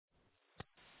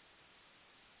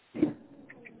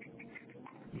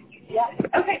Yes.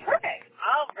 Okay, perfect.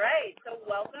 All right. So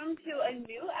welcome to a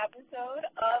new episode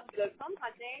of Good Film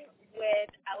Hunting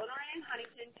with Eleanor and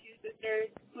Huntington, two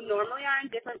sisters who normally are in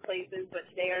different places, but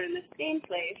today are in the same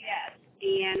place. Yes.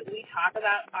 And we talk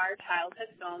about our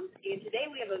childhood films. And today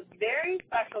we have a very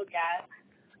special guest,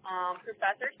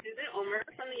 Professor Susan Omer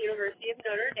from the University of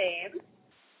Notre Dame.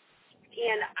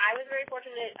 And I was very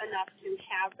fortunate enough to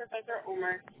have Professor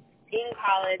Omer in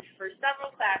college for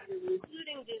several classes,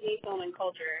 including Disney film and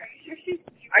culture.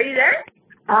 Are you there?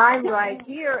 I'm right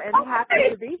here and happy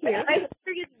to be here. My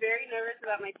sister gets very nervous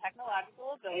about my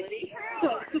technological ability.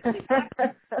 But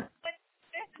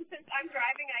since I'm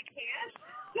driving, I can't.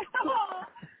 So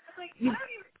I'm like, I don't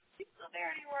even know if she's still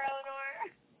there anymore, Eleanor.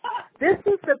 This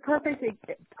is the perfect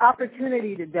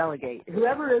opportunity to delegate.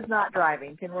 Whoever is not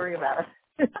driving can worry about it.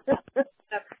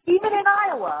 Even in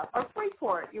Iowa or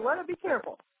Freeport, you want to be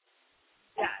careful.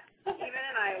 Yeah, even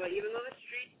in Iowa, even though the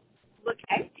streets look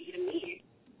empty to me.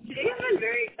 Today has been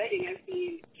very exciting. I've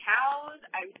seen cows,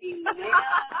 I've seen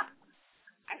lambs,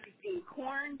 I've seen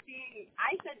corn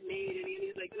I said made, and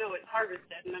Annie's like, no, it's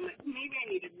harvested. And I'm like, maybe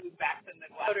I need to move back to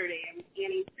Notre Dame.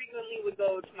 Annie frequently would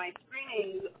go to my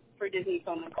screenings for Disney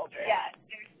film and culture. Yes,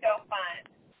 it was so fun.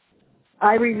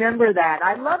 I remember that.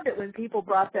 I loved it when people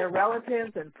brought their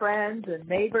relatives and friends and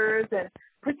neighbors, and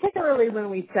particularly when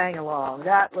we sang along.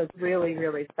 That was really,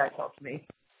 really special to me.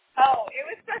 Oh, it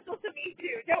was special to me,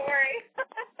 too. Don't worry.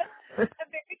 A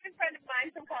very good friend of mine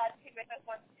from college came with us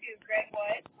once, too, Greg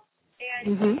Wood.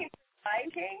 And he came from Lion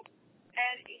King.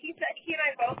 And he said he and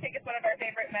I both think it's one of our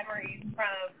favorite memories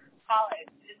from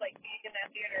college, is like being in that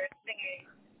theater and singing.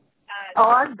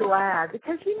 I'm glad,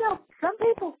 because, some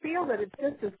people feel that it's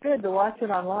just as good to watch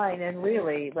it online, and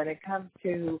really, when it comes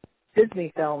to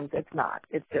Disney films, it's not.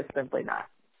 It's just simply not.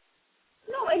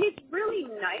 No, and it's really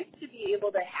nice to be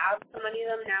able to have so many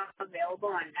of them now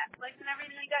available on Netflix and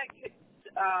everything like that,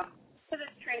 because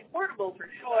it's transportable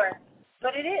for sure.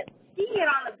 But it is, seeing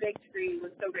it on the big screen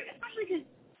was so great, especially because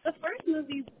the first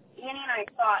movie Annie and I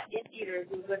saw in theaters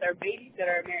was with our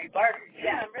babysitter, Mary Barter. Do you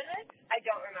remember this? I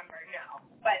don't remember, no.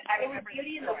 But I remember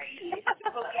Beauty and the Beast.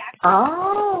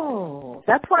 Oh,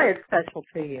 that's why it's special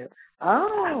to you.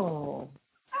 Oh.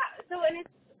 Yeah, so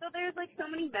there's like so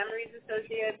many memories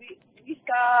associated. We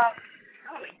saw,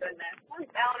 oh my goodness,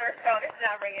 Eleanor's phone is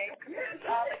not ringing.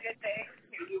 All the good things.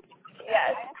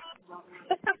 Yes.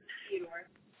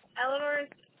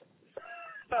 Eleanor's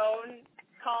phone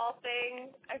call thing,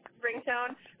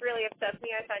 ringtone, really upsets me.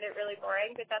 I find it really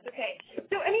boring, but that's okay.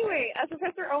 So anyway,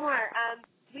 Professor Omar,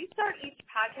 we start each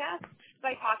podcast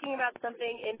by talking about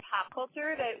something in pop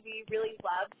culture that we really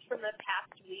loved from the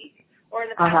past week or in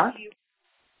the past few.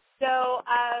 So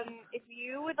if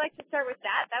you would like to start with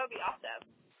that would be awesome.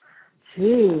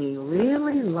 Gee,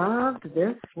 really loved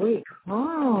this week.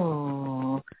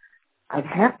 Oh, I'd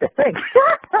have to think.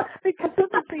 Because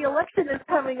since the election is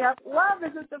coming up, love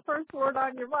isn't the first word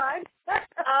on your mind.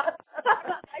 I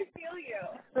feel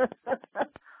you.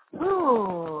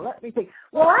 Oh, let me think.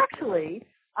 Well, actually,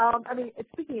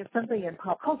 speaking of something in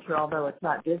pop culture, although it's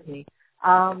not Disney,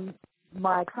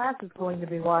 my class is going to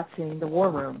be watching The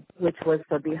War Room, which was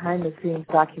the behind-the-scenes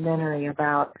documentary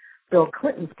about Bill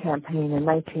Clinton's campaign in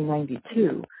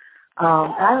 1992.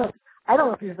 I don't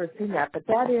know if you've ever seen that, but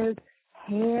that is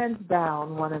hands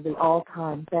down one of the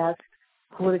all-time best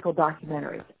political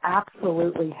documentaries.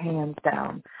 Absolutely hands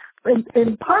down.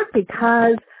 In part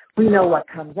because we know what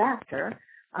comes after,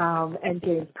 and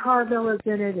James Carville is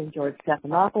in it, and George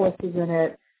Stephanopoulos is in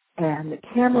it, and the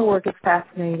camera work is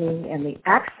fascinating, and the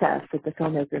access that the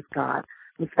filmmakers got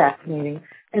was fascinating.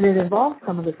 And it involves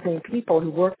some of the same people who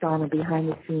worked on a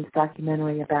behind-the-scenes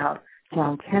documentary about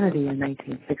John Kennedy in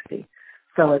 1960.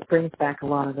 So it brings back a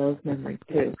lot of those memories,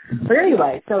 too. But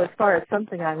anyway, so as far as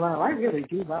something I love, I really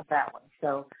do love that one.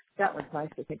 So that was nice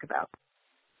to think about.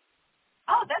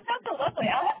 Oh, that sounds so lovely.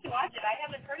 I'll have to watch it. I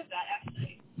haven't heard of that,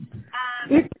 actually.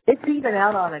 It's even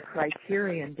out on a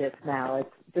Criterion disc now.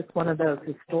 It's just one of those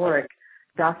historic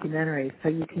documentaries, so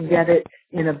you can get it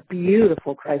in a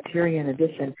beautiful Criterion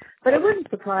edition. But it wouldn't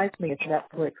surprise me if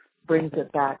Netflix brings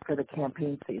it back for the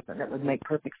campaign season. It would make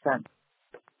perfect sense.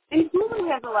 And Hulu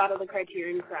has a lot of the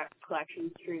Criterion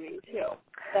collection streaming, too.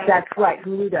 That's right.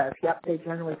 Hulu does. Yep, they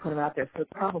generally put them out there, so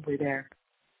it's probably there.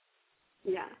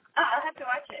 Yeah. I'll have to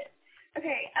watch it.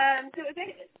 Okay, so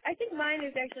I think mine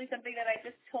is actually something that I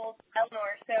just told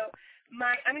Eleanor. So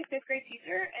I'm a fifth grade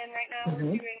teacher, and right now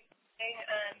we're doing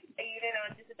a unit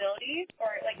on disabilities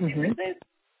or like differences.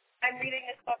 I'm reading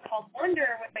this book called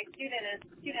Wonder with my students,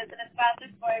 and it's about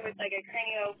this boy with like a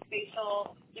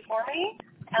craniofacial deformity,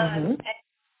 and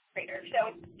grader.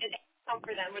 So it's home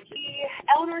for them.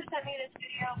 Eleanor sent me this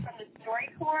video from the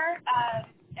StoryCorps,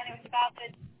 and it was about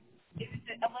this. It was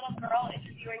a little girl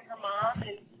interviewing her mom,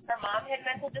 and her mom had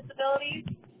mental disabilities.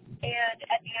 And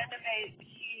at the end of it,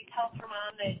 she tells her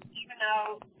mom that even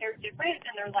though they're different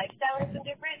and their lifestyle is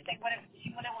different, she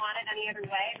wouldn't want it any other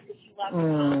way because she loves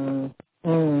her mom.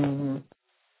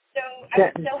 So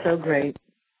I was so great.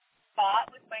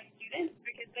 Thought with my students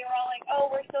because they were all like,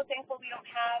 "Oh, we're so thankful we don't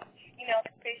have,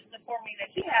 the facial deformity that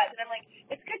she has." And I'm like,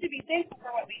 it's good to be thankful for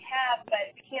what we have,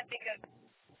 but we can't think of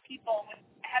people with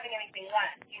having anything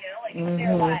less, like if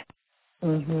they're alive.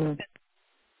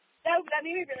 That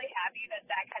made me really happy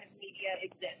that kind of media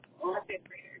exists for fifth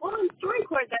graders. Well, in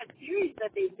StoryCorps, that series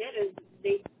that they did is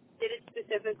they did it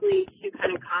specifically to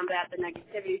kind of combat the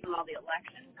negativity from all the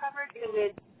election coverage, because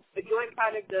it's a joint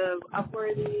project of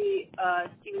Upworthy,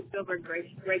 Steven Spielberg,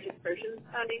 Righteous Persons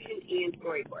Foundation, and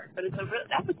StoryCorps. But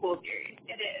that's a cool series.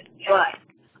 It is. Yeah. But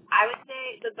I would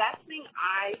say the best thing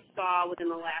I saw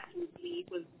within the last week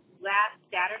was last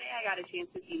Saturday I got a chance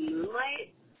to see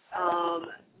Moonlight,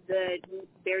 the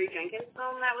Barry Jenkins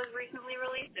film that was recently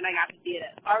released, and I got to see it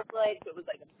at ArcLight, so it was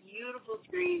like a beautiful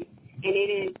screen,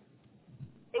 and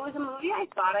it was a movie I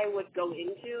thought I would go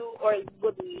into or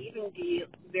would leave and be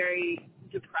very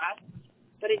depressed,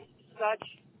 but it's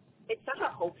such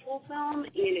a hopeful film,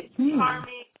 and it's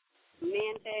charming,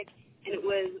 romantic, and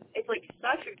it's like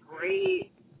such a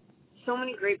so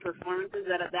many great performances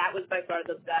that was by far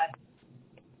the best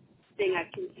thing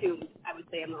I've consumed, I would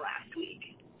say, in the last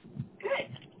week. Good.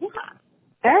 Yeah.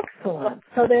 Excellent.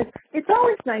 So it's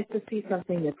always nice to see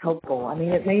something that's hopeful. I mean,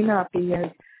 it may not be as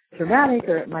dramatic,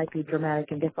 or it might be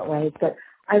dramatic in different ways, but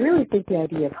I really think the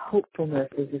idea of hopefulness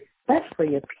is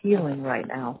especially appealing right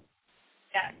now.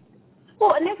 Yes.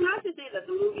 Well, and that's not to say that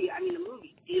the movie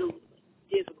deals with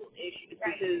difficult issues,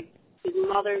 right? Because his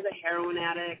mother's a heroin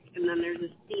addict, and then there's a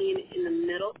scene in the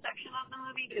middle section of the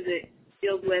movie because it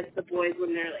deals with the boys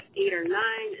when they're like 8 or 9,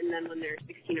 and then when they're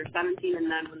 16 or 17, and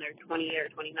then when they're 28 or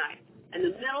 29. And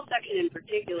the middle section in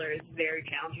particular is very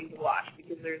challenging to watch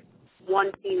because there's one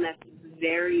scene that's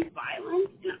very violent,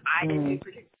 and I didn't do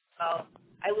particularly well.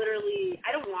 I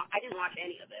didn't watch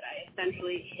any of it. I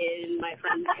essentially hid in my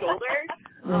friend's shoulder,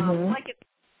 but I was like,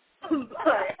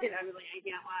 I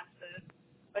can't watch this.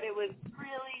 But it was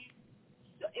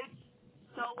it's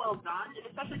so well done, and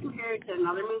especially compared to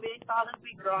another movie I saw this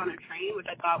week, Girl on a Train, which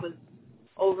I thought was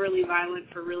overly violent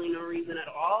for really no reason at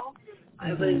all.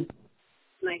 It was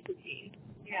nice to see.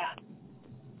 Yeah.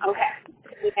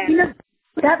 Okay.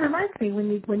 That reminds me,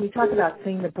 when you talk about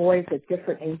seeing the boys at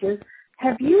different ages,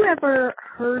 have you ever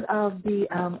heard of the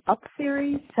Up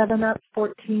series, 7 Up,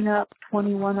 14 Up,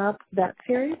 21 Up, that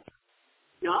series?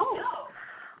 No.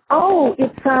 Oh,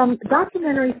 it's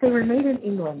documentaries. They were made in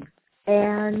England,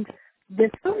 and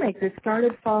this filmmaker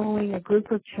started following a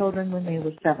group of children when they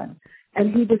were 7,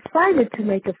 and he decided to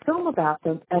make a film about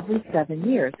them every 7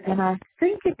 years, and I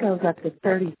think it goes up to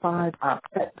 35 up.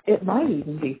 It might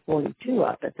even be 42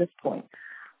 up at this point.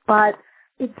 But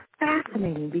it's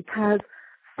fascinating because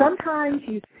sometimes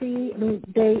you see,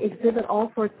 they exhibit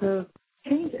all sorts of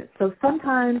changes. So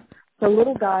sometimes the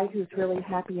little guy who's really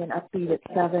happy and upbeat at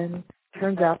 7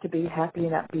 turns out to be happy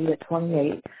and upbeat at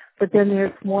 28. But then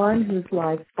there's one whose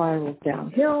life spirals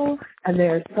downhill, and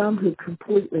there's some who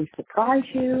completely surprise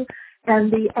you.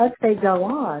 And as they go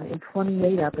on, in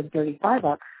 28 up and 35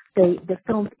 up, the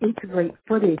films integrate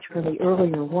footage from the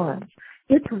earlier ones.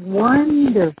 It's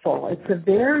wonderful. It's a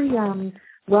very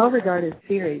well-regarded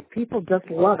series. People just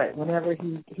love it whenever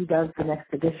he does the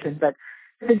next edition. But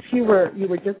since you were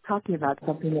just talking about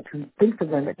something that can think of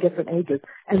them at different ages,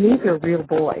 and these are real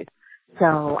boys,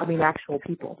 so actual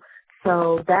people.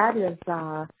 So that is,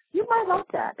 you might love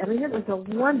that. It was a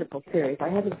wonderful series. I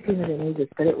haven't seen it in ages,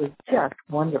 but it was just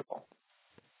wonderful.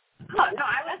 Oh, no,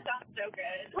 that sounds so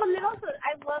good. Well, and also,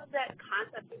 I love that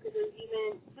concept because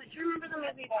do you remember the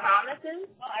movie Promises?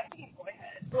 Well, I've seen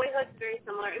Boyhood. Boyhood's very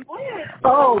similar. And Boyhood.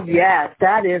 Oh, yes,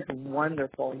 that is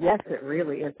wonderful. Yes, it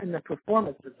really is. And the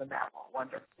performances in that were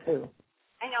wonderful, too.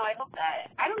 I know, I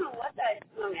don't know what that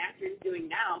young actor is doing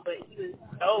now, but he was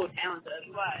so talented.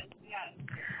 He was, yes.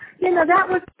 That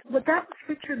was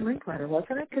Richard Linklater,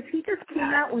 wasn't it? Because he just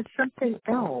came out with something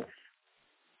else.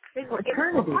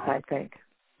 Eternities, I think.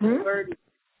 It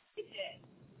did.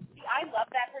 See, I love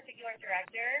that particular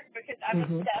director because I'm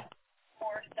obsessed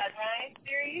with Sunrise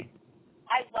series.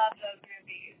 I love those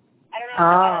movies. I don't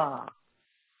know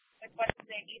what's his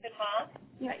name, Ethan Hawke?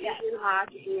 Yeah, Ethan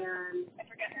Hawke, and I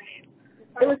forget her name.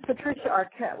 It was Patricia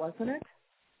Arquette, wasn't it?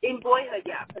 In Boyhood,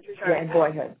 yeah, Patricia Arquette. Yeah, in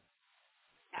Boyhood.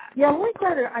 Yeah,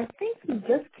 Linklater, I think he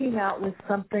just came out with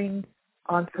something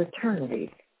on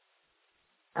Fraternity.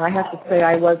 And I have to say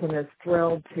I wasn't as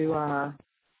thrilled to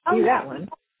see that one.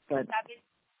 But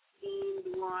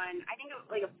themed one. I think it was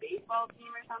like a baseball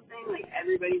team or something. Like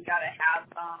everybody's got to have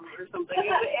some or something.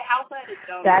 It helps that it's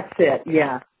done. That's it.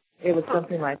 Yeah, it was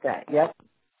something like that. Yep.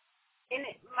 And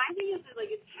my thing is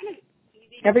like it's kind of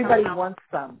easy. Everybody wants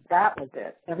some. That was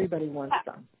it. Everybody wants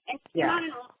some. And it's not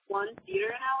in one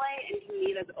theater in LA, and to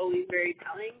me that's always very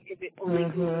telling. If it only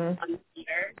goes one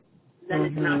theater, then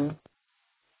it's not.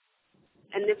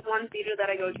 And this one theater that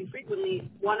I go to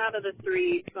frequently, 1 out of the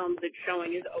 3 films it's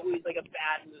showing is always like a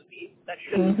bad movie that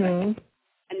shouldn't be. And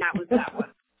that was that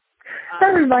one.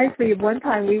 That reminds me of one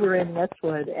time we were in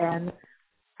Westwood, and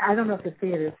I don't know if the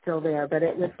theater is still there, but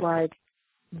it was like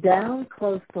down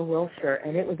close to Wilshire,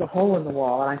 and it was a hole in the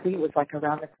wall, and I think it was like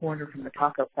around the corner from the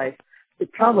taco place. It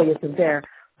probably isn't there.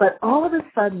 But all of a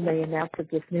sudden they announced that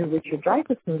this new Richard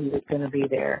Dreyfuss movie was going to be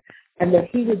there, and that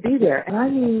he would be there. And I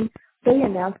mean, they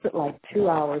announced it like 2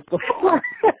 hours before.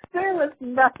 There was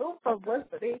no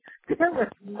publicity. There was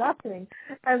nothing.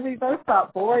 And we both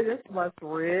thought, boy, this must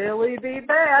really be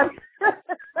bad.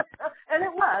 And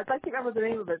it was. I can't remember the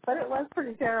name of it, but it was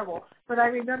pretty terrible. But I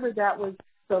remember that was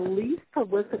the least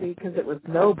publicity, because it was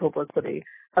no publicity,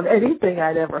 of anything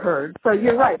I'd ever heard. So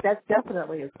you're right. That's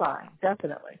definitely a sign.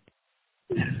 Definitely.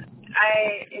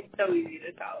 It's so easy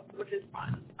to tell, which is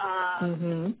fun.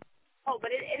 Oh,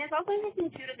 but it's also interesting,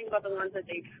 too, to think about the ones that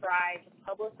they try to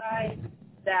publicize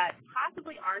that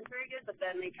possibly aren't very good, but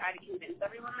then they try to convince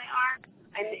everyone they are.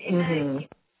 I'm in a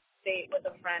debate with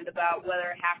a friend about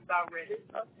whether Hacksaw Ridge is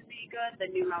supposed to be good, the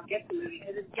new Mel Gibson movie,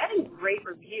 because it's getting great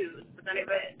reviews. But then I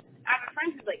have a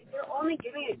friend who's like, they're only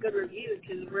giving it good reviews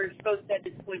because we're supposed to, at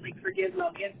this point, like, forgive Mel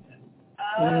Gibson.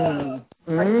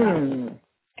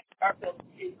 Garfield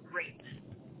is great.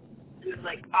 It was,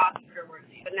 like,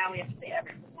 Oscar-worthy, but now we have to say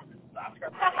every performance is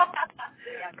Oscar-worthy.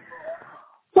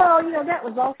 Well, you know, that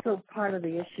was also part of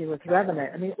the issue with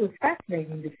Revenant. I mean, it was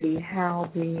fascinating to see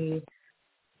how the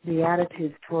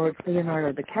attitudes towards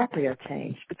Leonardo DiCaprio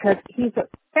changed, because he's a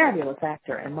fabulous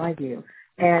actor, in my view,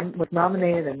 and was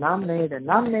nominated and nominated and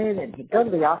nominated, and he'd go to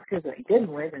the Oscars, and he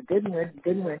didn't win, and didn't win, and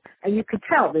didn't win. And you could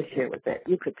tell this year was it.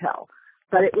 You could tell.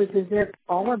 But it was as if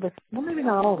all of a, well, maybe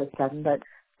not all of a sudden, but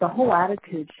the whole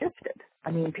attitude shifted.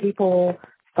 I mean, people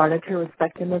started to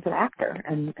respect him as an actor,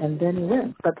 and then he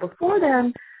wins. But before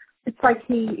then, it's like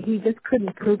he just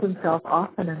couldn't prove himself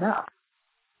often enough.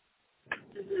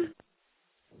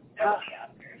 Oh, yeah.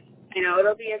 You know,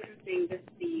 it'll be interesting to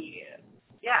see.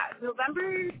 Yeah,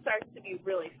 November starts to be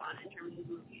really fun in terms of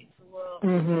movies.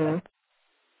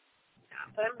 Yeah,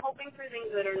 but I'm hoping for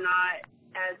things that are not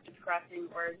as depressing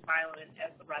or as violent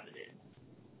as The Revenant.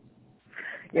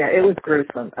 Yeah, it was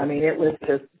gruesome. I mean, it was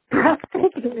just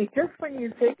breathtaking. Just when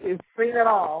you think you've seen it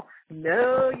all.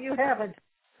 No, you haven't.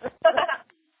 No,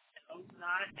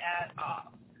 not at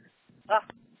all.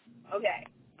 Okay,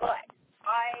 but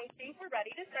I think we're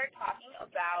ready to start talking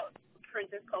about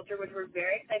princess culture, which we're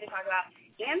very excited to talk about,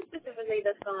 and specifically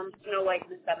the film Snow White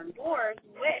and the Seven Dwarfs,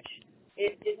 which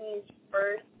is Disney's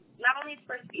first, not only its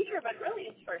first feature, but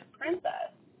really its first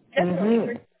princess.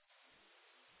 Yes.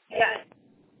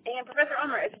 And Professor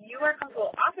Ulmer, if you are comfortable,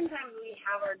 oftentimes we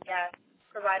have our guests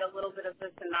provide a little bit of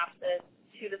the synopsis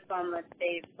to the film that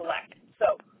they've selected.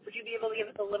 So would you be able to give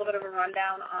us a little bit of a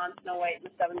rundown on Snow White and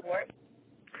the Seven Dwarfs?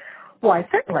 Why,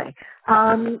 certainly.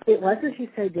 It was, as you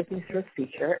say, Disney's first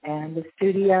feature, and the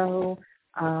studio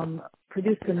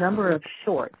produced a number of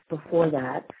shorts before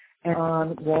that.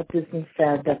 And Walt Disney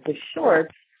said that the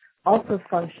shorts also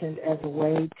functioned as a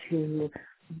way to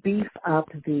beef up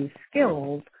the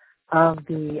skills of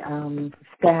the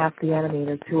staff, the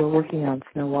animators who were working on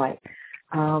Snow White.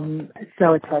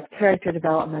 So it's like character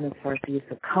development as far as the use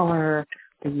of color,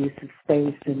 the use of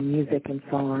space and music and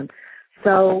so on.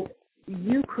 So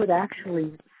you could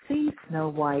actually see Snow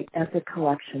White as a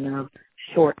collection of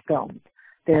short films.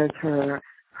 There's her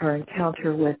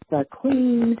encounter with the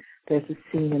Queen. There's a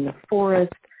scene in the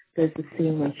forest. There's a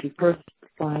scene when she first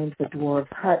finds the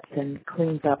dwarves' huts and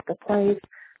cleans up the place.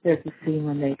 There's a scene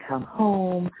when they come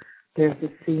home. There's a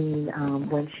scene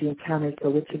when she encounters the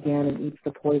witch again and eats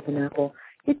the poison apple.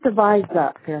 It divides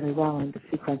up fairly well into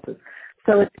sequences.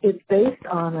 So it's based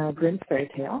on a Grimm's fairy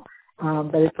tale.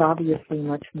 But it's obviously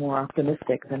much more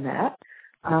optimistic than that.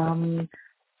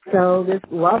 So this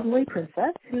lovely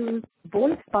princess, who's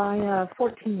voiced by a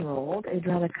 14-year-old,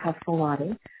 Adriana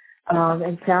Castellani,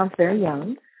 and sounds very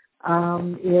young,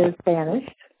 is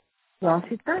banished. Well,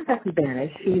 she's not exactly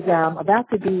banished. She's about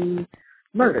to be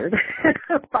murdered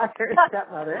by her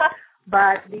stepmother.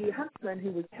 But the huntsman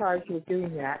who was charged with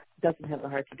doing that doesn't have the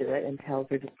heart to do it and tells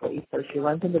her to flee. So she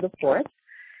runs into the forest.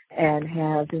 and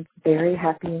has very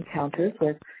happy encounters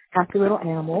with happy little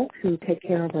animals who take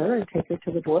care of her and take her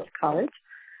to the dwarf's cottage.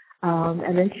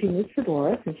 And then she meets the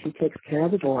dwarf, and she takes care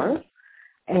of the dwarf,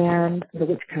 and the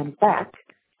witch comes back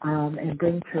and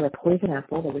brings her a poison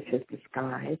apple. The witch is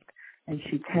disguised, and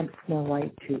she tempts Snow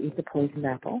White to eat the poisoned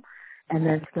apple, and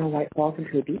then Snow White falls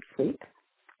into a deep sleep,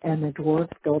 and the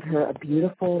dwarves build her a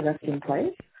beautiful resting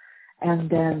place, and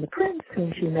then the prince,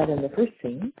 whom she met in the first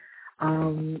scene,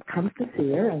 comes to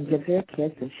see her and gives her a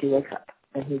kiss, and she wakes up,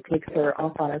 and he takes her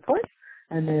off on his horse,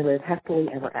 and they live happily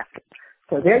ever after.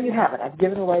 So there you have it. I've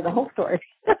given away the whole story.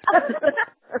 Full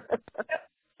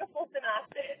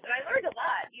synopsis, and I learned a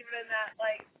lot even in that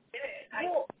minute.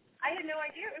 I had no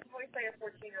idea it was voiced by a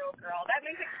 14-year-old girl. That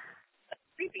makes it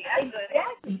creepy,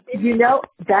 actually. You know,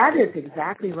 that is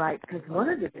exactly right, because one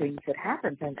of the things that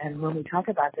happens, and when we talk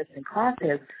about this in class,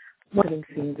 is one of the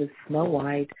scenes is Snow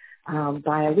White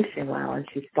by a wishing well, and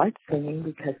she starts singing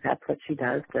because that's what she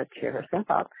does to cheer herself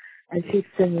up. And she's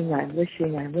singing, I'm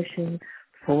wishing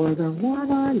for the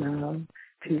one I love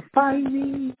to find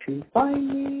me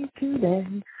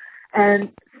today.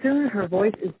 And soon her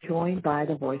voice is joined by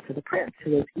the voice of the prince,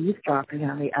 who is eavesdropping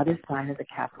on the other side of the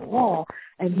castle wall,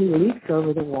 and he leaps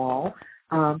over the wall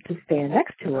to stand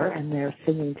next to her, and they're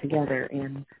singing together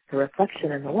in the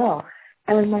reflection in the well.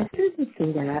 And when my students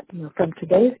see that, from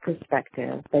today's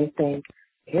perspective, they think,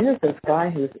 here's this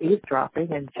guy who's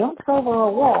eavesdropping and jumps over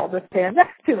a wall to stand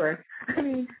next to her. I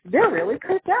mean, they're really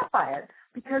creeped out by it,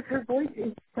 because her voice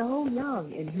is so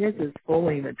young and his is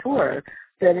fully mature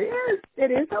that it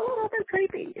is a little bit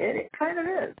creepy. It kind of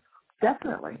is,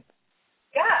 definitely.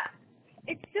 Yeah.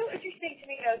 It's so interesting to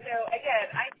me, though. So, again,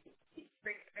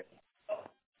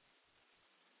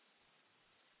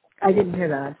 I didn't hear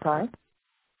that. I'm sorry.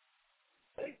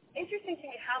 It's interesting to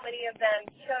me how many of them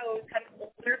chose kind of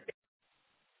older.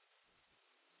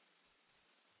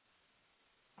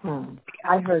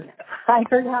 I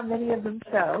heard how many of them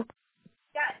show.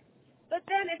 Yeah. But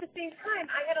then at the same time,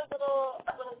 I had a little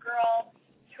girl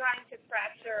trying to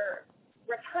fracture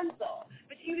Rapunzel,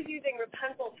 but she was using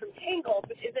Rapunzel from Tangled,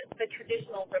 which isn't the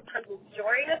traditional Rapunzel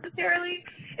story necessarily.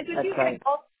 And so she was getting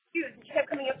all confused, and she kept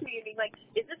coming up to me and being like,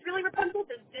 "Is this really Rapunzel?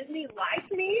 Does Disney lie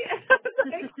to me?"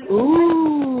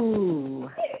 Ooh.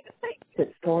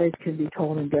 That stories can be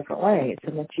told in different ways,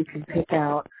 and that you can pick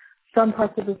out some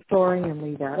parts of the story and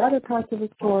leave out other parts of the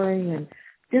story. And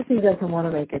Disney doesn't want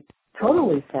to make it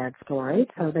totally sad story,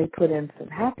 so they put in some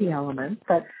happy elements.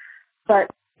 But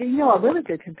a really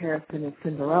good comparison is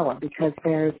Cinderella, because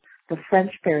there's the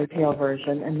French fairy tale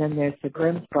version, and then there's the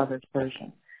Grimm's Brothers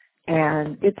version.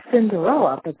 And it's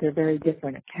Cinderella, but they're very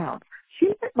different accounts.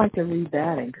 She might like to read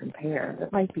that and compare.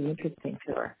 That might be interesting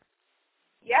to her.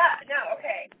 Yeah, no,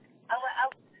 okay.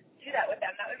 I'll do that with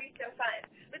them. That would be so fun.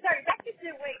 But sorry, back to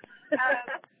Snow White.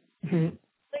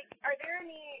 Are there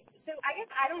any? So I guess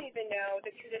I don't even know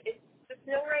is the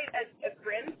Snow White a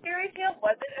Grimm's fairy tale?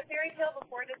 Was it a fairy tale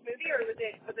before this movie, or was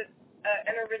it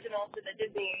an original to the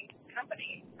Disney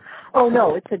company? Oh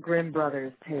no, it's a Grimm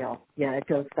Brothers tale. Yeah, it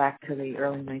goes back to the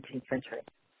early 19th century.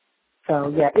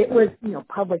 So yeah, it was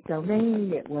public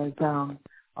domain. It was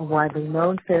a widely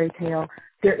known fairy tale.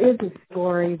 There is a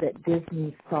story that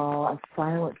Disney saw a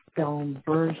silent film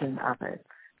version of it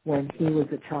when he was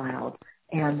a child,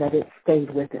 and that it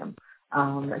stayed with him.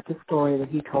 It's a story that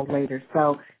he told later.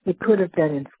 So it could have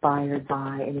been inspired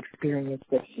by an experience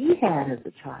that he had as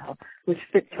a child, which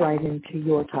fits right into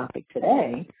your topic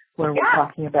today, where we're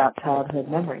talking about childhood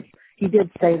memories. He did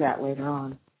say that later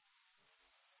on.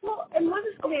 Well, and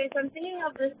so I'm thinking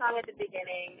of this song at the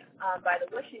beginning by the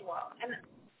Wishing Well, and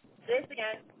this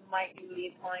again might be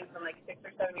me pulling from 6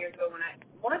 or 7 years ago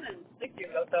more than 6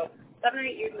 years ago, so 7 or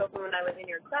 8 years ago from when I was in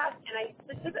your class, and I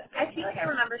feel like I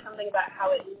remember something about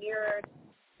how it mirrored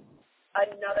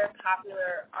another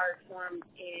popular art form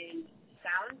in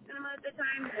sound cinema at the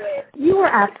time. You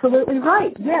were absolutely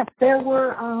right. Yes, there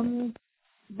were.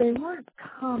 They weren't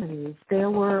comedies. There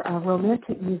were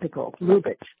romantic musicals,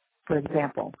 Lubitsch, for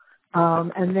example.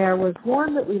 And there was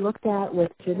one that we looked at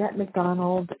with Jeanette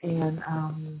MacDonald and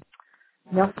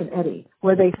Nelson Eddy,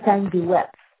 where they sang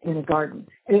duets in a garden.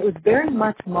 And it was very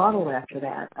much modeled after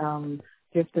that.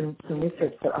 There's been some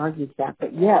research that argues that.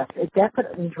 But yes, it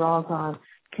definitely draws on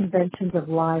conventions of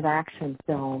live action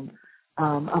film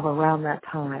of around that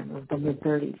time, of the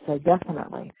mid-30s. So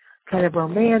definitely. Kind of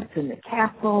romance in the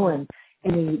castle, and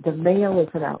the male is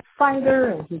an outsider,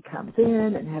 and he comes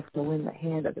in and has to win the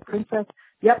hand of the princess.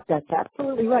 Yep, that's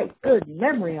absolutely right. Good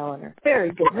memory, Eleanor.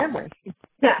 Very good memory.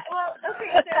 Yeah, well, okay,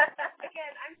 so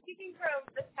again, I'm speaking from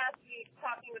this past week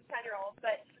talking with 10-year-olds,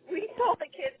 but we told the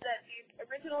kids that these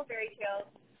original fairy tales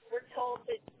were told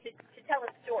to tell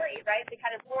a story, right? They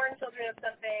kind of warn children of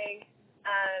something.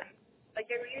 Like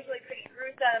they were usually pretty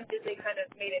gruesome. Disney kind of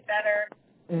made it better.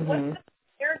 Mm-hmm. What's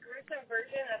your gruesome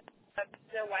version of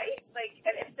Snow White? Like,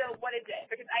 and if so, what is it?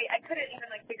 Because I couldn't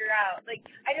even like figure out. Like,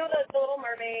 I know the Little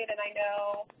Mermaid, and I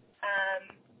know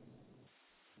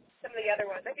some of the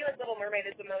other ones. I feel like Little Mermaid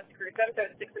is the most gruesome, so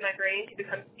it sticks in my brain. She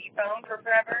becomes sea foam for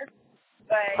forever.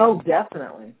 But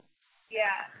Definitely.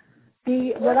 yeah.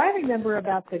 What I remember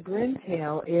about the Grimm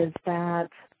tale is that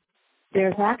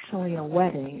there's actually a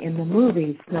wedding. In the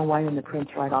movie, Snow White and the Prince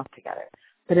ride off together.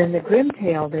 But in the Grimm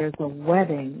tale, there's a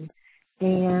wedding.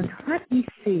 And let me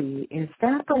see, is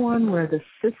that the one where the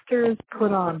sisters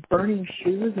put on burning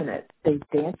shoes and they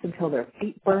dance until their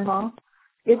feet burn off?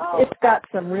 It's got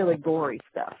some really gory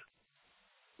stuff.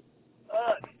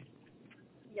 Ugh.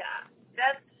 Yeah,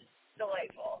 that's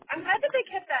delightful. I'm glad that they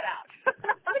kept that out.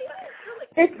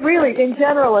 It's really, in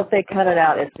general, if they cut it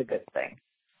out, it's a good thing.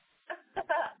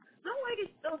 Snow White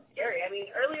is so scary. I mean,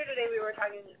 earlier today we were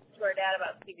talking to our dad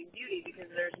about Sleeping Beauty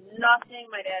because there's nothing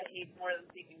my dad hates more than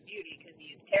Sleeping Beauty because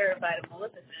he is terrified of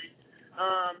Maleficent.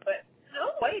 But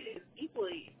Snow White is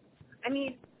equally, I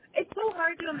mean, it's so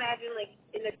hard to imagine, like,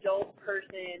 an adult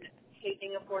person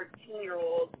taking a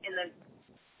 14-year-old and then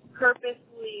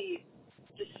purposely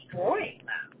destroying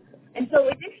them. And so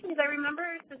it's interesting because I remember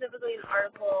specifically an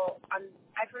article on,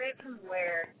 I forget from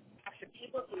where, actually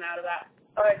people came out about,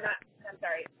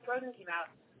 Frozen came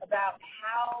out about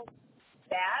how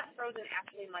bad Frozen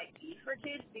actually might be for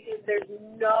kids because there's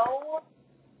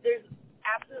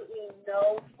absolutely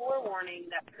no forewarning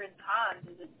that Prince Hans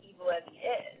is as evil as he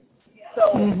is.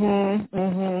 So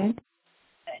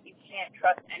you can't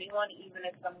trust anyone, even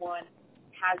if someone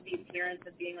has the appearance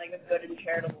of being like a good and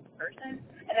charitable person.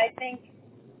 And I think,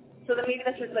 so then maybe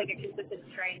that's just like a consistent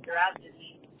strain throughout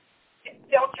Disney.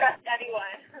 Don't trust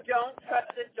anyone. Don't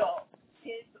trust adults.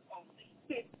 Kids only.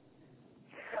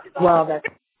 Well, that's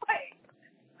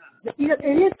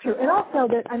it is true. And also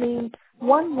that, I mean,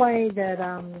 one way that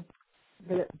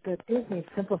that Disney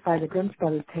simplified the Grimm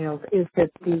Brothers tales is that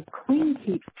the Queen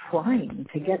keeps trying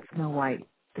to get Snow White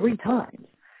 3 times,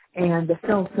 and the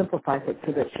film simplifies it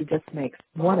so that she just makes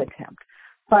one attempt.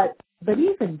 But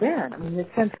even then, I mean, the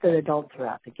sense that adults are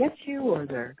out to get you, or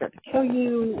they're going to kill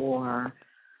you, or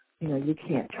you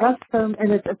can't trust them,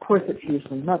 and of course it's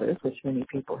usually mothers, which many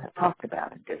people have talked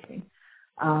about in Disney.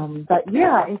 But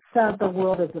yeah, it's the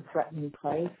world is a threatening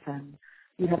place, and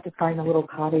you have to find a little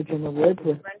cottage in the woods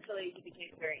with. Eventually, he became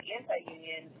very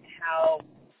anti-union. How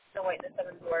Snow White and the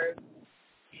Seven Dwarfs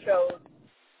showed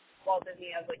Walt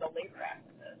Disney as like a labor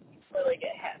activist, or like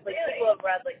it had like really? People have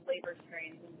read like labor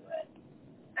strains into it.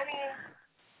 I mean,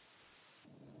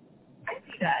 I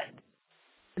see that.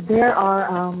 There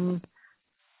are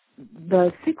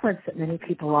the sequence that many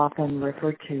people often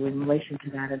refer to in relation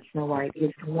to that in Snow White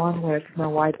is the one where Snow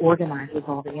White organizes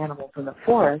all the animals in the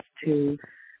forest to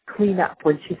clean up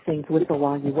when she sings Whistle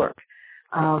While You Work.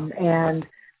 And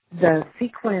the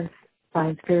sequence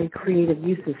finds very creative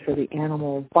uses for the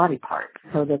animals' body parts,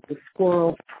 so that the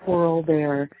squirrels twirl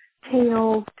their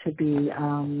tails to be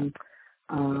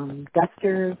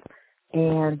dusters,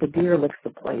 and the deer licks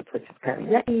the plates, which is kind of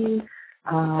yucky.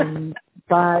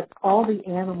 But all the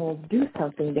animals do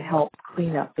something to help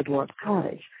clean up the dwarf's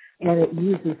cottage, and it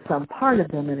uses some part of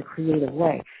them in a creative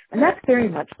way. And that's very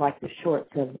much like the shorts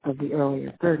of the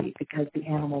earlier 30s, because the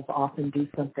animals often do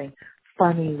something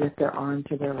funny with their arms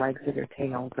or their legs or their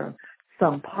tails or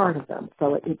some part of them.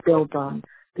 So it builds on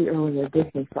the earlier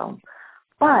Disney films.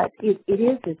 But it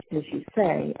is, as you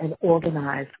say, an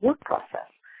organized work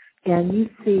process. And you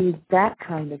see that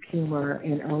kind of humor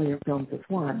in earlier films as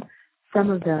well. Some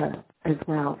of the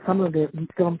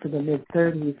films of the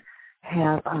mid-30s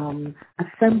have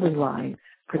assembly line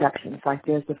productions. Like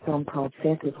there's a film called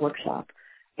Santa's Workshop,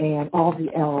 and all the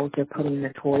elves are putting the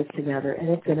toys together, and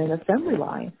it's in an assembly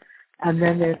line. And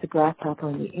then there's the grasshopper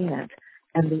and the ant,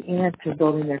 and the ants are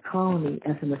building their colony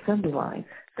as an assembly line.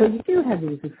 So you do have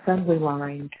these assembly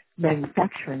line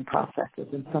manufacturing processes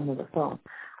in some of the films.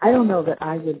 I don't know that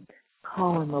I would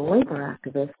call him a labor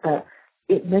activist, but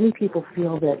many people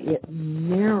feel that it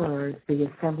mirrors the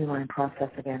assembly line process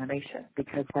of animation,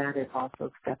 because that is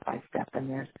also step by step, and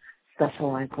there's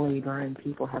specialized labor and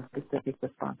people have specific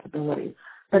responsibilities.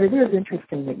 But it is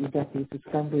interesting that you get these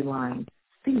assembly line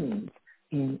scenes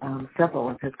in several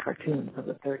of his cartoons of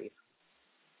the 30s.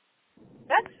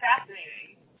 That's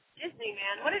fascinating. Disney,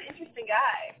 man, what an interesting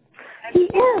guy. He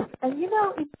is, and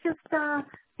it's just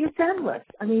it's endless.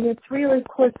 I mean, it's really, of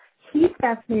course, he's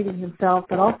fascinating himself,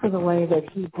 but also the way that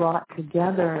he brought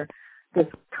together this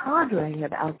cadre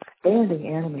of outstanding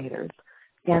animators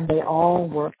and they all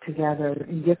work together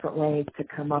in different ways to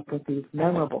come up with these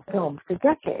memorable films for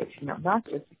decades, not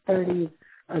just the 30s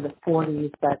or the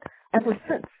 40s, but ever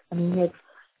since. I mean, it's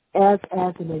as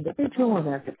an individual and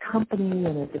as a company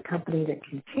that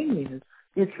continues,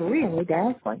 it's really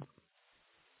dazzling.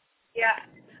 Yeah.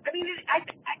 I mean, I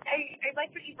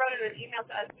like what you wrote in an email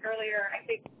to us earlier. I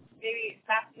think maybe it's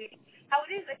fascinating. How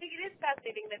it is, I think it is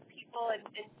fascinating that people and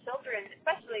children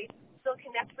especially still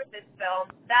connect with this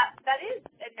film. That is,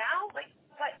 and now,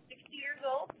 60 years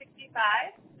old, 65?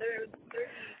 They're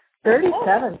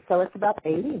 37, so it's about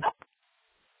 80. Yeah.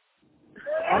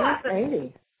 Almost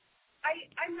 80.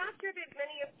 I'm not sure that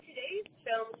many of today's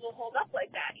films will hold up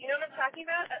like that. You know what I'm talking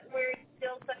about? Where it's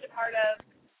still such a part of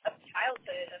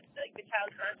childhood, of the child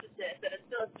consciousness, that it's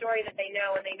still a story that they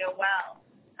know and they know well.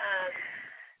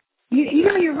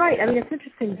 You're right. I mean, it's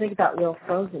interesting to think about will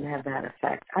Frozen have that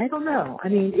effect. I don't know. I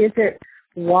mean,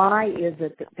 why is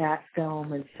it that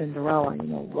film and Cinderella,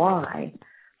 why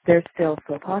they're still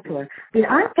so popular? I mean,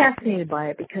 I'm fascinated by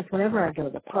it because whenever I go to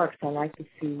the parks, I like to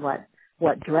see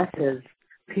what dresses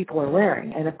people are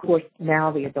wearing. And, of course,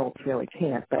 now the adults really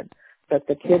can't, but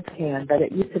the kids can. But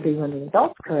it used to be when the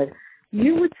adults could,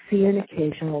 you would see an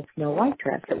occasional Snow White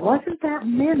dress. It wasn't that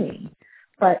many,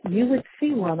 but you would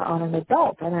see one on an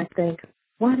adult. And I think,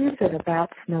 what is it about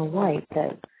Snow White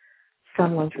that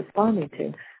someone's responding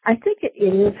to? I think it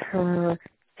is her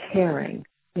caring.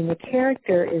 I mean, the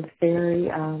character is very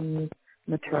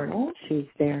maternal. She's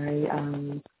very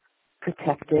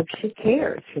protective. She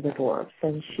cares for the dwarfs,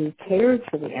 and she cares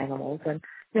for the animals. And,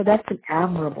 that's an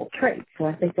admirable trait. So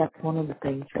I think that's one of the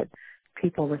things that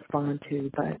people respond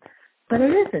to. But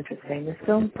it is interesting. This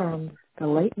film from the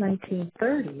late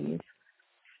 1930s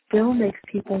still makes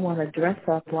people want to dress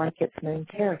up like its main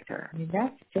character. I mean,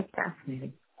 that's just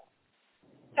fascinating.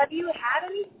 Have you had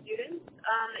any students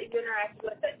that you've interacted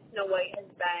with that Snow White has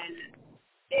been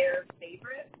their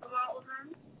favorite of all of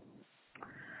them?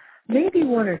 Maybe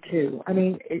one or two. I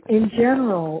mean, in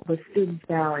general, with students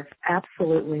now, it's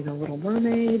absolutely The Little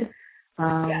Mermaid,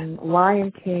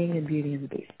 Lion King, and Beauty and the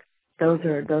Beast. Those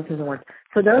are the ones.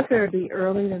 So those are the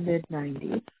early to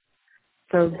mid-'90s.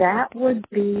 So that would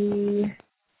be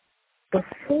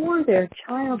before their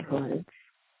childhoods,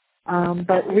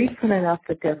 but recent enough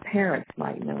that their parents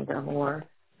might know them or,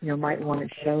 might want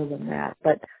to show them that.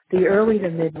 But the early to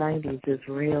mid-'90s is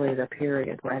really the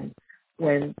period when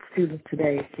students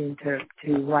today seem to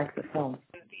like the film.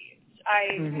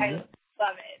 I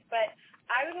love it. But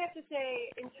I would have to say,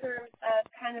 in terms of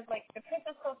kind of like the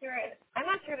princess culture, and I'm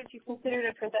not sure that you consider it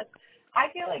a princess.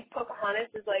 I feel like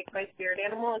Pocahontas is like my spirit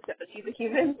animal, except that she's a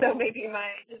human, so maybe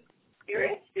my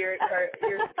spirit part.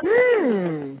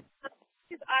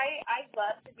 Because I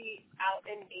love to be out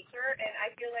in nature, and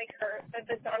I feel like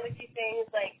the song that she sings,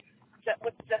 like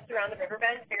what's just around the river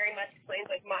bend, very much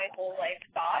explains like my whole life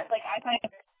thought. Like I find,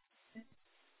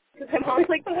 because I'm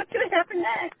always like, but what's gonna happen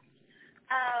next?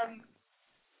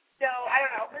 So I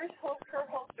don't know. Her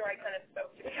whole story kind of spoke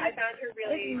to me. I found her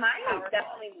really mine powerful.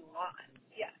 Definitely Mulan.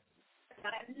 Yeah,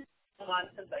 I've been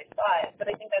Mulan since I saw it, but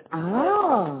I think that's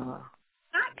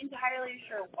not entirely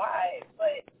sure why,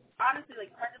 but honestly,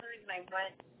 like part of the reason I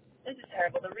went, this is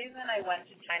terrible. The reason I went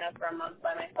to China for a month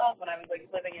by myself when I was like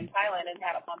living in Thailand and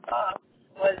had a month off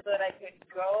was so that I could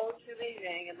go to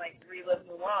Beijing and like relive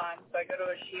Mulan. So I go to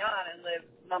Xi'an and live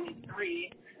Mummy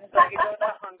 3. And so I could go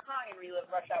to Hong Kong and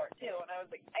relive Rush Hour 2. And I was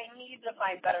like, I need to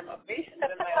find better motivation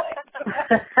in my life.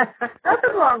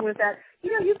 Nothing wrong with that.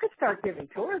 You could start giving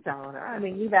tours, Eleanor. I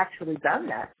mean, you've actually done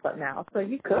that now, so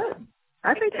you could.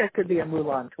 I think there could be a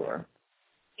Mulan tour.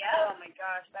 Yeah. Oh my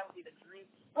gosh, that would be the dream.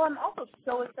 Well, I'm also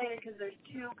so excited because there's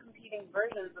two competing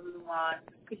versions of Mulan.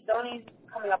 Because Sony's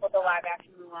coming up with a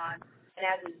live-action Mulan, and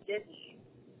as is Disney.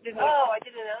 Oh, I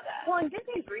didn't know that. Well, and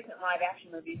Disney's recent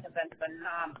live-action movies have been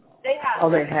phenomenal. They have.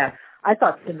 Oh, they have. I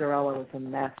thought Cinderella was a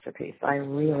masterpiece. I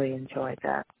really enjoyed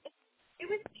that. It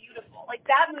was beautiful. Like,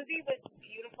 that movie was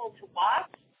beautiful to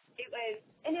watch. It was,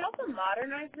 and it also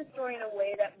modernized the story in a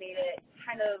way that made it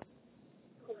kind of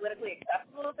politically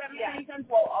acceptable, if that makes any sense,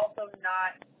 while also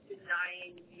not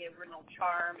denying the original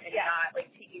charm and not, like,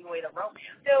 taking away the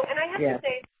romance. So, and I have to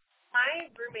say,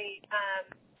 my roommate,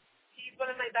 she's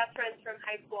one of my best friends from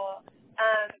high school,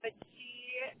 but she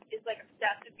is, like,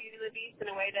 obsessed with Beauty and the Beast in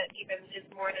a way that even is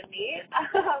more than me.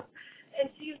 And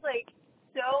she's, like,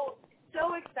 so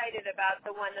excited about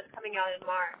the one that's coming out in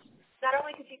March. Not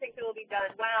only because she thinks it will be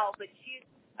done well, but she's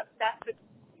obsessed with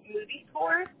movie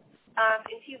scores.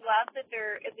 And she loves that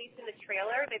they're, at least in the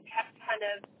trailer, they've kept kind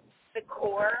of the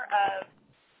core of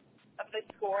the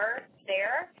score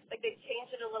there. Like, they've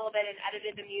changed it a little bit and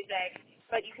edited the music,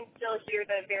 but you can still hear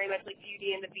the very much like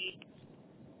Beauty and the Beast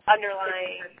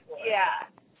underlying. Yeah.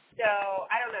 So,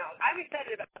 I don't know. I'm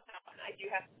excited about that one, I do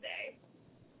have to say.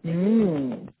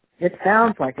 It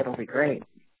sounds like it'll be great.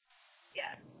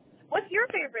 Yeah. What's your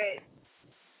favorite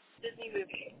Disney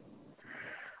movie?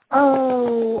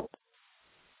 Oh,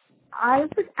 I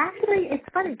was actually. It's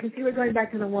funny because you were going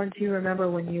back to the ones you remember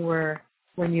when you were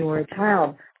a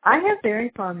child. I have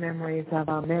very fond memories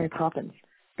of Mary Poppins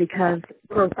because,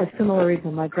 for a similar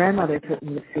reason, my grandmother took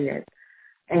me to see it.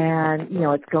 And,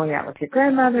 it's going out with your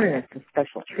grandmother, and it's a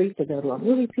special treat to go to a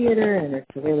movie theater, and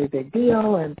it's a really big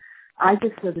deal. And I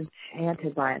just was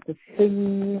enchanted by it. The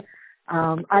singing,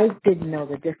 I didn't know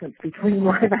the difference between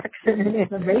live action and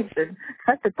animation.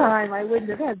 At the time, I wouldn't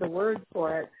have had the words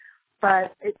for it.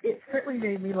 But it certainly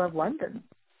made me love London.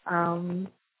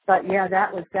 But, yeah,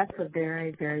 that's a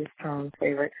very, very strong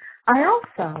favorite. I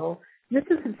also, this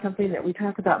isn't something that we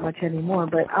talk about much anymore,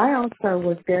 but I also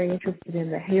was very interested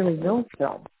in the Haley Mills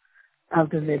film of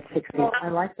the mid-'60s. I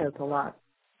like those a lot.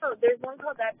 Oh, there's one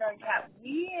called That Darn Cat.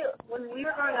 When we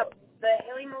were growing up, the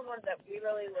Haley Mills ones that we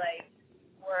really liked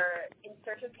were In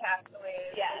Search of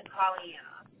Castaways and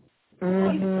Pollyanna.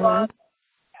 We loved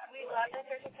In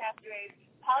Search of Castaways.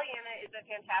 Pollyanna is a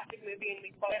fantastic movie, and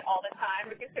we quote it all the time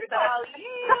because there's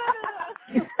Pollyanna.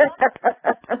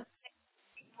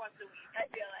 Once a week, I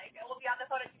feel like. And we'll be on the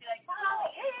phone and be like,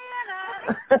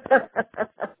 Pollyanna!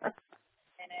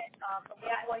 But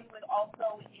yeah, he was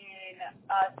also in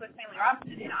Swiss Family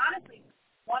Robinson. And honestly,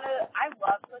 I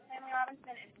love Swiss Family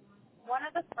Robinson. And one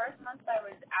of the first months I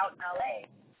was out in LA,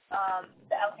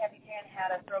 the El Capitan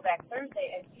had a Throwback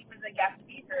Thursday, and he was a guest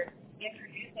speaker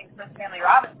introducing Swiss Family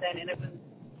Robinson, and it was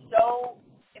so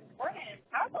important and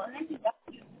powerful. And then he died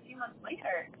just a few months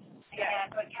later.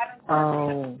 But Kevin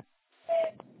Costner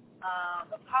said,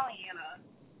 but Pollyanna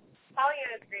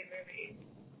is a great movie.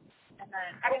 And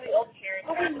then, the old Cherry.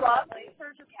 Oh, we love In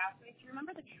Search of Castaways. Do you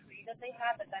remember the tree that they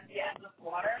had that then filled with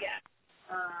water? Yeah.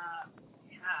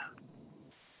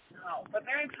 No, but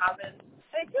Mary Poppins.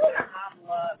 I feel like our mom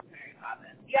loves Mary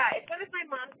Poppins. Yeah, it's one of my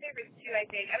mom's favorites too, I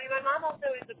think. I mean, my mom also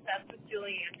is obsessed with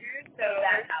Julie Andrews, so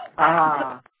that helps.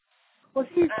 Well,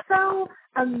 she's so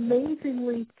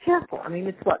amazingly cheerful. I mean,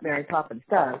 it's what Mary Poppins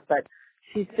does, but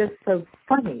she's just so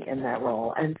funny in that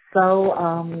role and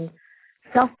so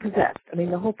self-possessed. I mean,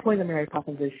 the whole point of Mary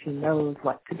Poppins is she knows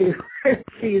what to do.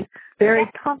 She's very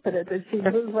confident that she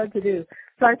knows what to do.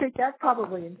 So I think that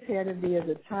probably enchanted me as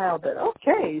a child that,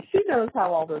 okay, she knows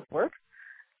how all this works.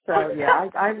 So, yeah,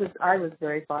 I was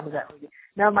very fond of that movie.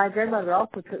 Now, my grandmother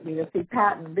also took me to see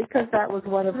Patton because that was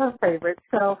one of her favorites.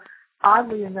 So,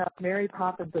 oddly enough, Mary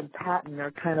Poppins and Patton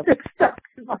are kind of stuck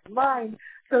in my mind.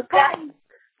 So, Patton,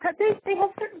 they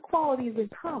have certain qualities in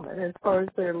common as far as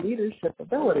their leadership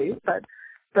abilities, but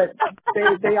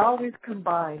they always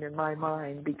combine in my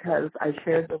mind because I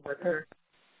shared them with her.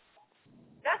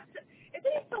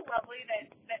 Isn't it so lovely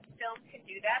that films can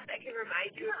do that can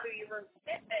remind you of who you were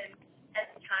with and at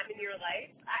the time in your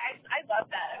life? I love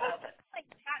that. Like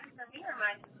Patton for me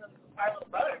reminds me of our little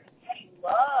brother. He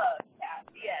loves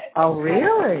Patton. Yes. Oh,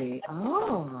 really?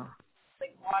 Oh.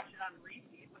 Like watch it on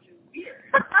repeat, which is weird.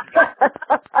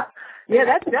 Yeah,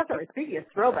 that's definitely, speaking of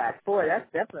throwbacks, boy, that's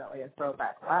definitely a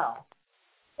throwback. Wow.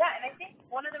 Yeah, and I think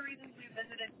one of the reasons we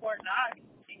visited Fort Knox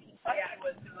in Kentucky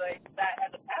was because that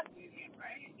has a Patton museum,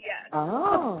 right? Yeah.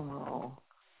 Oh.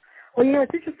 Well,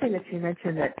 it's interesting that you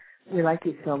mentioned that we like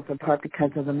these films in part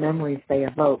because of the memories they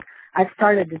evoke. I've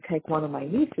started to take one of my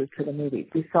nieces to the movies.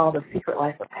 We saw The Secret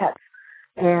Life of Pets,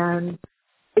 and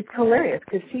it's hilarious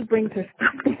because she brings her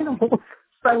stuffed animals.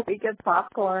 So we get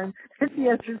popcorn, and she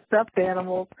has her stuffed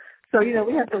animals. So,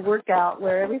 we have to work out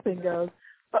where everything goes.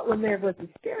 But when there was the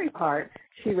scary part,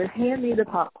 she would hand me the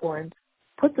popcorn,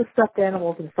 put the stuffed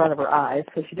animals in front of her eyes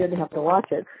so she didn't have to watch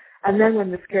it. And then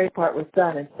when the scary part was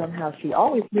done, and somehow she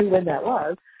always knew when that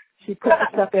was, she put the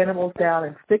stuffed animals down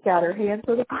and stick out her hand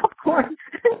for the popcorn.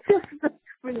 It just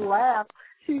made me laugh.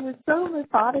 She was so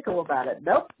methodical about it.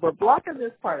 Nope, we're blocking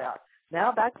this part out.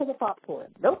 Now back to the popcorn.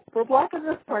 Nope, we're blocking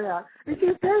this part out. And she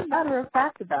was very matter of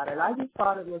fact about it. I just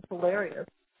thought it was hilarious.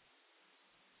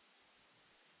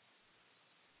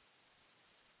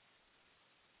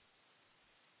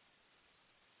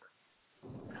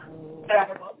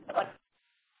 I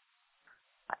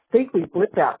think we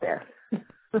blipped out there.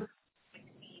 And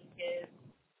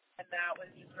that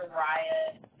was just a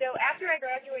riot. So after I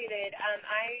graduated,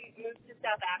 I moved to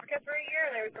South Africa for a year,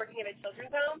 and I was working at a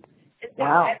children's home. And so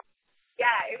wow. It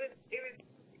was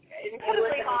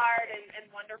incredibly hard and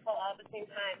wonderful all at the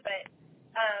same time. But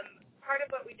part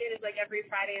of what we did is every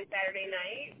Friday and Saturday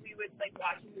night, we would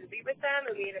watch a movie with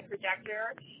them, and we had a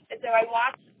projector. And so I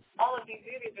watched all of these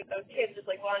movies with those kids just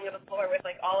like lying on the floor with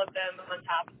like all of them on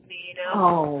top of me, you know.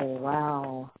 Oh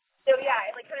wow. So yeah,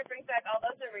 it like kind of brings back all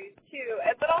those memories too,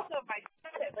 but also my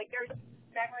childhood. Like there's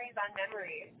memories on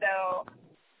memories. So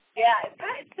yeah,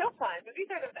 it's so fun. Movies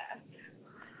are the best.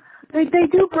 They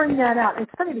do bring that out.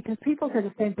 It's funny because people say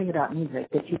the same thing about music,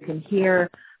 that you can hear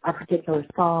a particular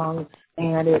song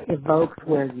and it evokes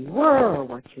where you were or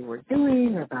what you were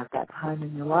doing or about that time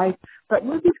in your life. But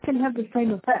movies can have the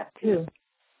same effect too.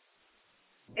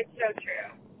 It's so true.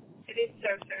 It is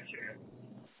so true.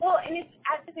 Well, and it's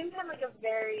at the same time like a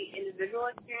very individual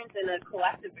experience and a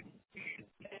collective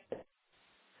experience.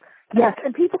 Yes,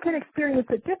 and people can experience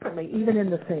it differently, even in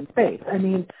the same space. I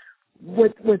mean,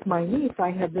 with my niece, I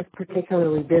have this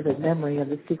particularly vivid memory of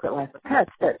The Secret Life of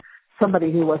Pets that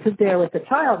somebody who wasn't there with the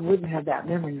child wouldn't have that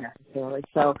memory necessarily.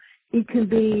 So it can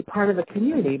be part of a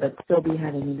community, but still be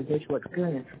having an individual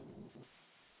experience.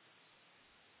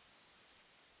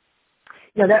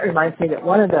 You know, that reminds me that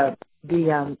one of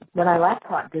when I last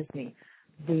taught Disney,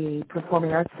 the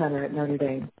Performing Arts Center at Notre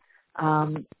Dame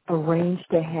arranged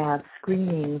to have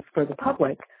screenings for the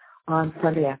public on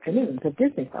Sunday afternoons of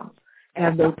Disney films.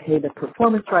 And they paid the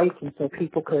performance rights, and so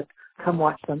people could come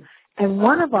watch them. And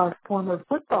one of our former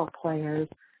football players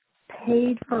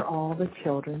paid for all the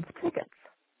children's tickets.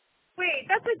 Wait,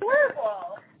 that's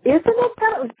adorable. Isn't it?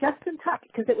 That it was just in time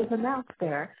because it was announced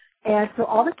there. And so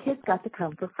all the kids got to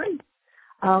come for free.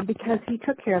 Because he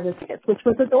took care of the tickets, which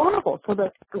was adorable. So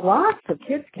lots of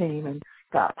kids came and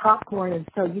got popcorn, and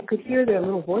so you could hear their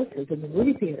little voices in the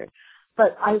movie theater.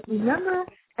 But I remember,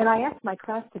 and I asked my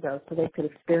class to go so they could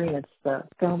experience the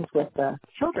films with the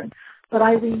children. But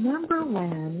I remember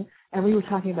when, and we were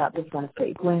talking about this last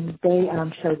week, when they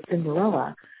showed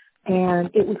Cinderella, and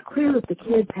it was clear that the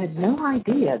kids had no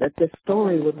idea that this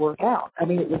story would work out. I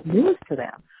mean, it was news to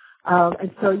them.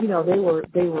 And so, you know,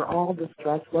 they were all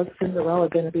distressed. Was Cinderella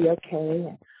going to be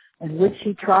okay? And would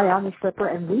she try on the slipper?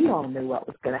 And we all knew what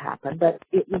was going to happen, but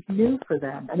it was new for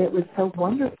them. And it was so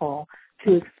wonderful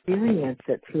to experience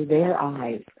it through their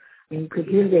eyes. And you could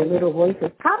hear their little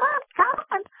voices, come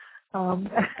on.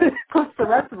 Of course, the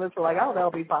rest of us were like, oh,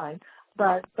 they'll be fine.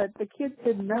 But the kids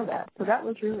didn't know that. So that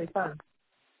was really fun.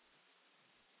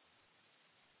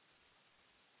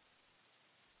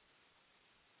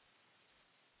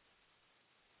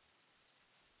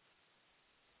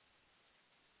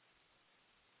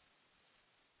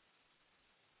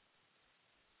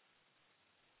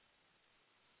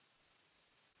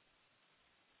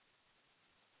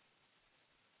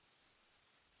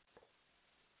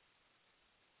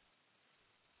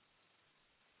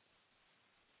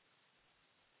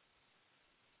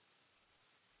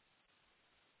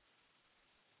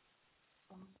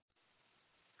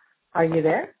 Are you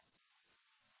there?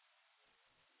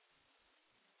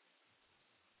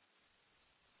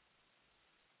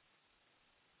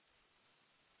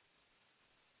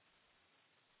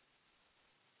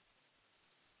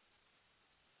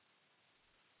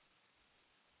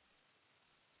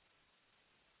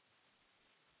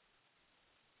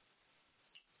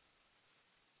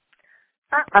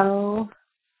 Uh-oh.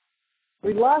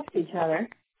 We lost each other.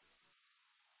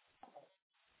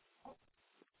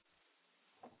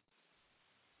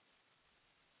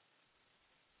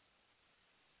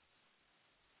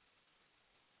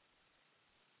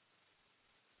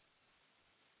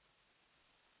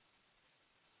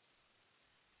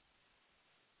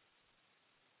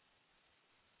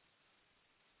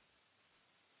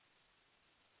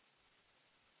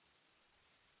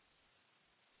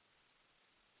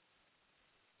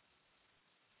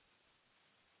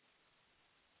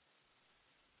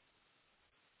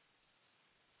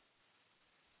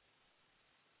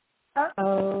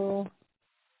 Uh-oh.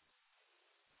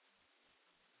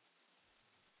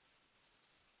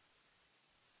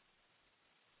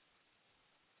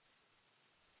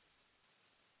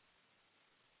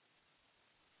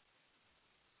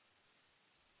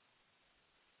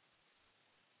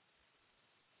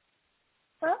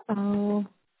 Uh-oh.